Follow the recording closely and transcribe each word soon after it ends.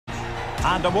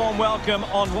And a warm welcome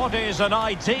on what is an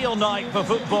ideal night for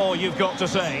football, you've got to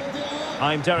say.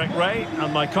 I'm Derek Ray,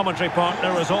 and my commentary partner,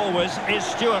 as always, is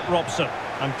Stuart Robson.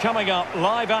 And coming up,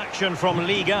 live action from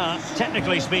Ligue 1,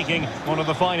 technically speaking, one of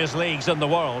the finest leagues in the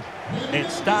world.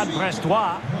 It's Stade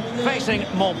Brestois facing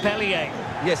Montpellier.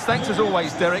 Yes, thanks as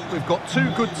always, Derek. We've got two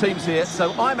good teams here,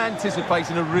 so I'm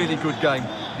anticipating a really good game.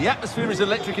 The atmosphere is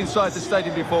electric inside the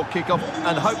stadium before kick-off,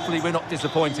 and hopefully we're not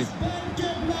disappointed.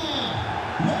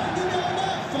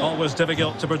 Always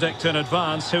difficult to predict in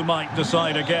advance who might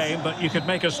decide a game, but you could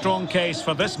make a strong case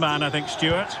for this man, I think,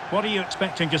 Stuart. What are you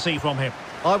expecting to see from him?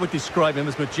 I would describe him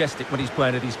as majestic when he's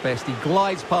playing at his best. He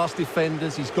glides past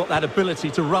defenders, he's got that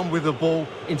ability to run with the ball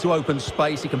into open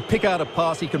space, he can pick out a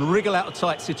pass, he can wriggle out of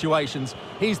tight situations.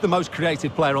 He's the most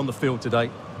creative player on the field today.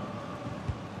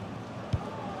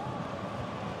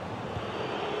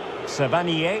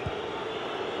 Savanier.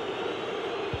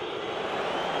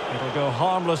 It'll go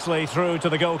harmlessly through to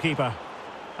the goalkeeper.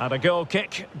 And a goal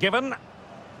kick given.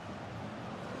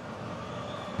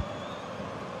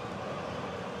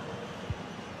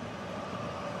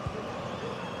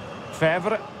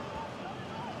 Fèvre.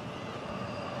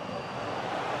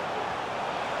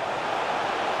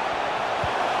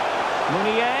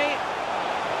 Mounier.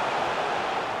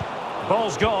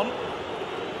 Ball's gone.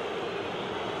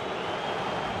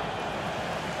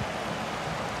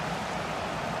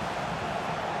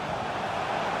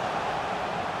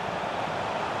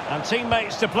 And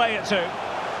teammates to play it to.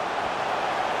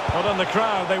 But in the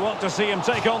crowd, they want to see him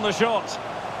take on the shot.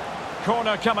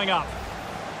 Corner coming up.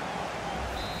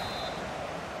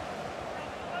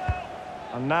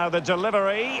 And now the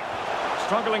delivery.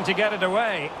 Struggling to get it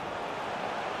away.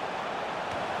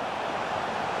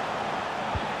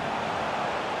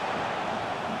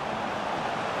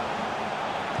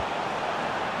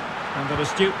 And an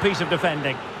astute piece of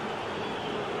defending.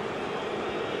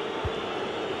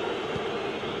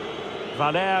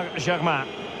 Valère Germain.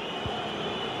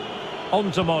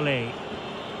 On to Mollet.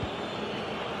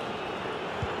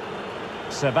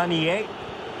 Savanier.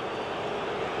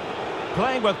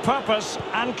 Playing with purpose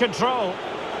and control.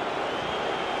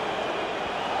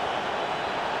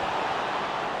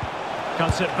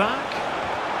 Cuts it back.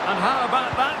 And how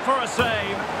about that for a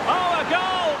save? Oh, a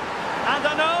goal! And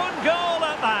an own goal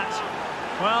at that.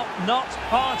 Well, not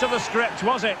part of the script,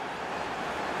 was it?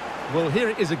 Well, here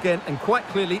it is again, and quite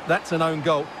clearly that's an own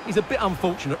goal. He's a bit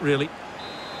unfortunate, really.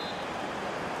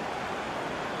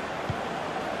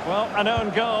 Well, an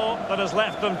own goal that has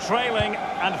left them trailing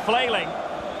and flailing.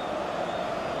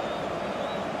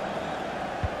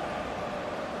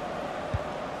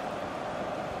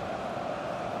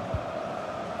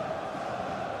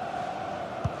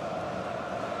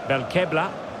 Belkebla.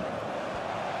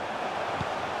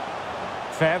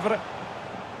 Fèvre.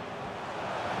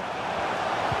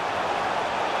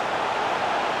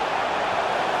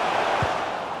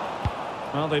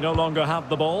 Well, they no longer have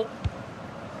the ball.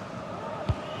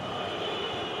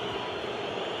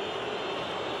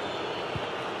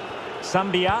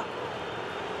 Sambia.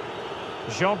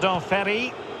 Jordan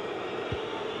Ferry.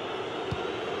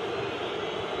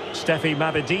 Steffi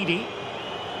Mabedidi.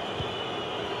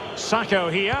 Sacco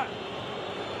here.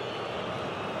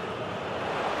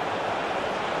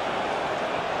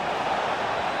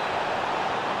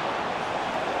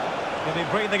 He'll be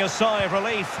breathing a sigh of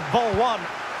relief. Ball one.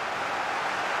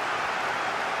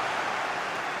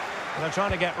 They're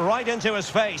trying to get right into his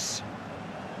face.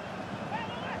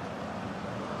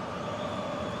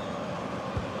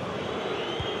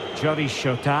 Jody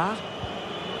Chotard.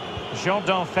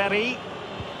 Jordan Ferry.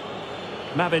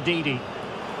 Mabedidi.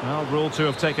 Well, ruled to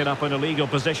have taken up an illegal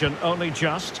position, only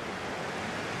just.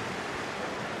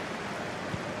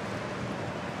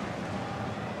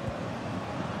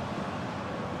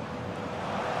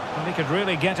 And he could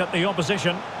really get at the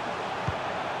opposition.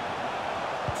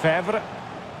 Fèvre.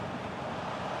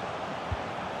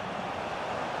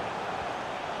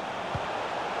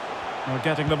 We're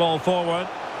getting the ball forward.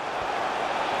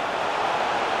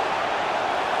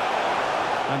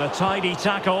 And a tidy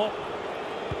tackle.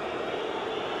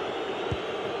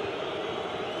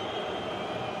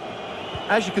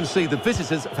 As you can see, the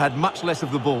visitors have had much less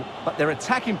of the ball, but their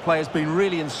attacking play has been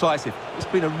really incisive. It's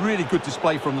been a really good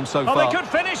display from them so far. Oh, they could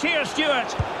finish here,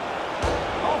 Stuart.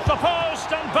 Off the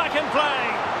post and back in play.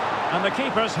 And the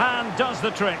keeper's hand does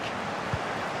the trick.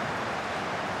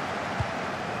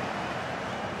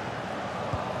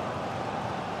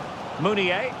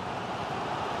 Mounier.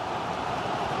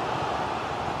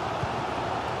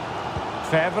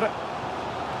 Fèvre.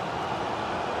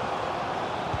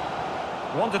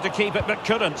 Wanted to keep it but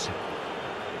couldn't.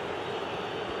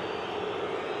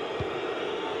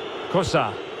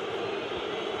 Kosa.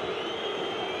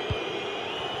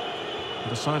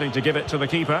 Deciding to give it to the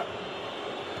keeper.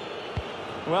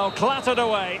 Well, clattered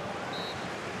away.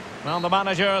 Well, the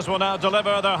managers will now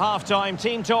deliver their half-time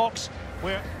team talks.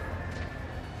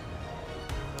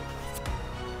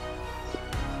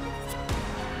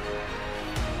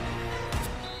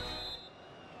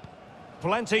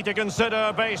 Plenty to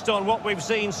consider based on what we've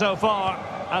seen so far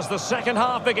as the second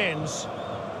half begins.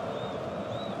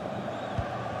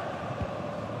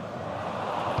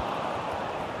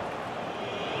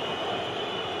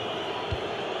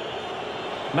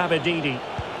 Mabedidi.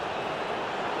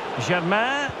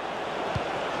 Germain.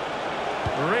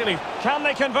 Really, can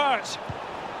they convert?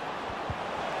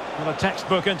 Well, a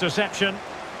textbook interception.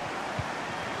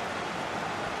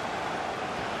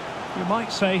 You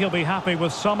might say he'll be happy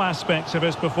with some aspects of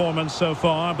his performance so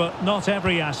far, but not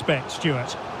every aspect,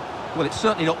 Stuart. Well, it's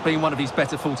certainly not been one of his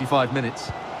better 45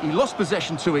 minutes. He lost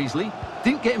possession too easily,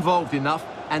 didn't get involved enough,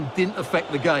 and didn't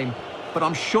affect the game. But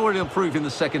I'm sure he'll improve in the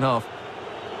second half.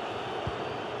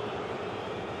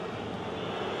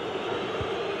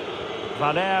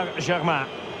 Valère Germain.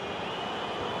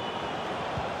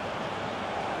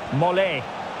 Mollet.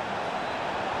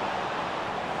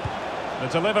 The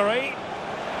delivery.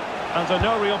 Under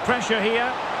no real pressure here.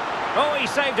 Oh, he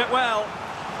saved it well.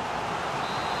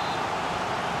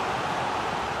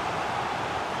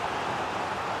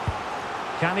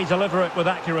 Can he deliver it with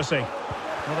accuracy?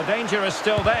 Well, the danger is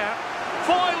still there.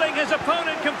 Foiling his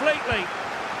opponent completely.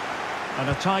 And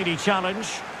a tidy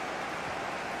challenge.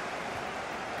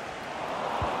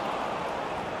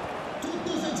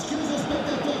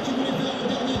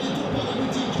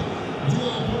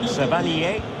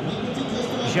 Savanier.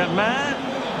 Germain.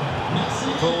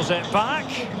 Pulls it back.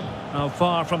 Oh,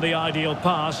 far from the ideal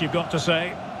pass, you've got to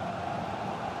say.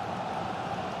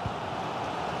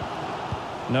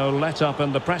 No let-up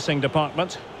in the pressing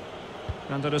department.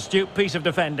 And an astute piece of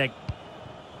defending.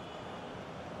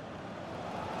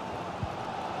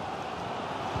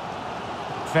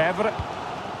 Febvre.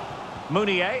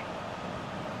 Mounier.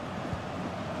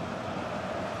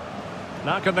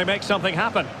 Now can they make something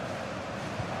happen?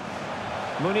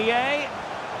 Mounier.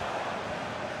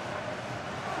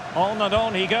 On and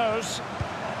on he goes.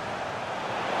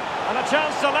 And a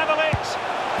chance to level it.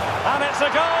 And it's a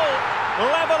goal.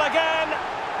 Level again.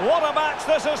 What a match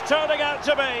this is turning out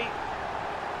to be.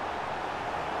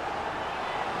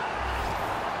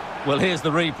 Well, here's the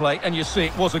replay, and you see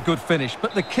it was a good finish.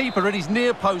 But the keeper at his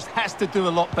near post has to do a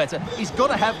lot better. He's got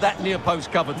to have that near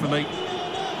post covered for me.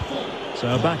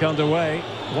 So back underway.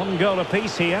 One goal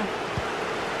apiece here.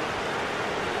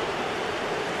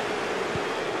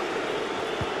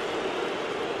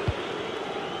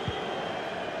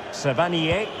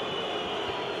 Savanier.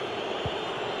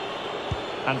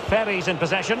 And Ferry's in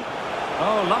possession.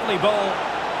 Oh, lovely ball.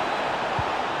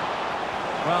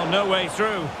 Well, no way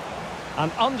through.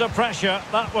 And under pressure,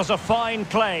 that was a fine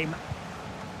claim.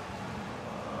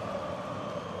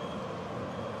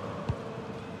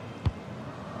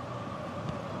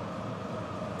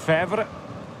 Febvre.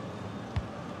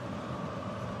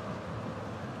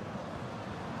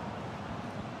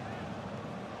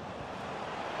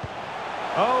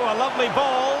 Oh, a lovely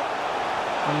ball.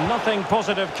 And nothing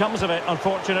positive comes of it,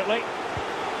 unfortunately.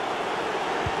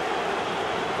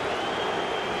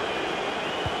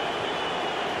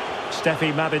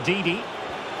 Steffi Mabedidi.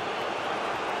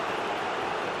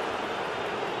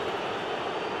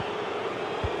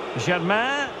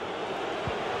 Germain.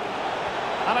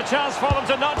 And a chance for them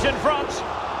to nudge in front.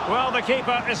 Well, the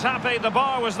keeper is happy, the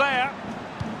bar was there.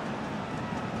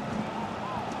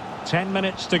 10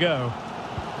 minutes to go.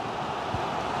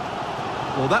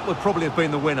 Well, that would probably have been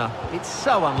the winner. It's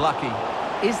so unlucky.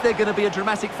 Is there going to be a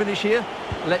dramatic finish here?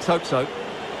 Let's hope so.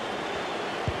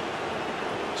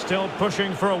 Still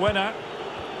pushing for a winner.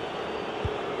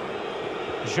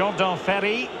 Jordan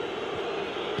Ferry.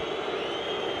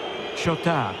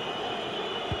 Chotard.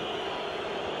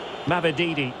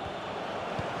 Mabedidi.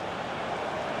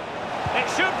 It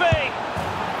should be!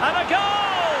 And a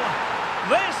goal!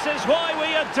 This is why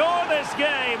we adore this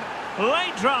game.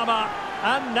 Late drama,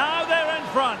 and now they're in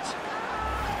front.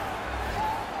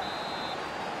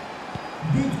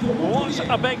 What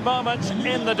a big moment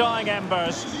in the dying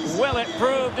embers. Will it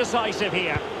prove decisive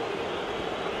here?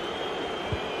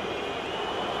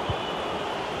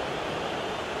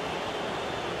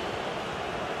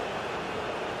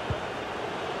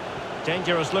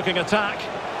 Dangerous looking attack.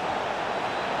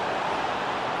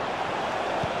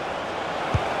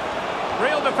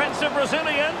 Real defensive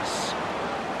resilience.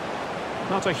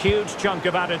 Not a huge chunk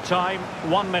of added time.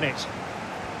 1 minute.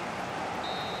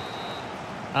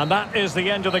 And that is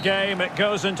the end of the game. It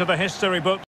goes into the history book.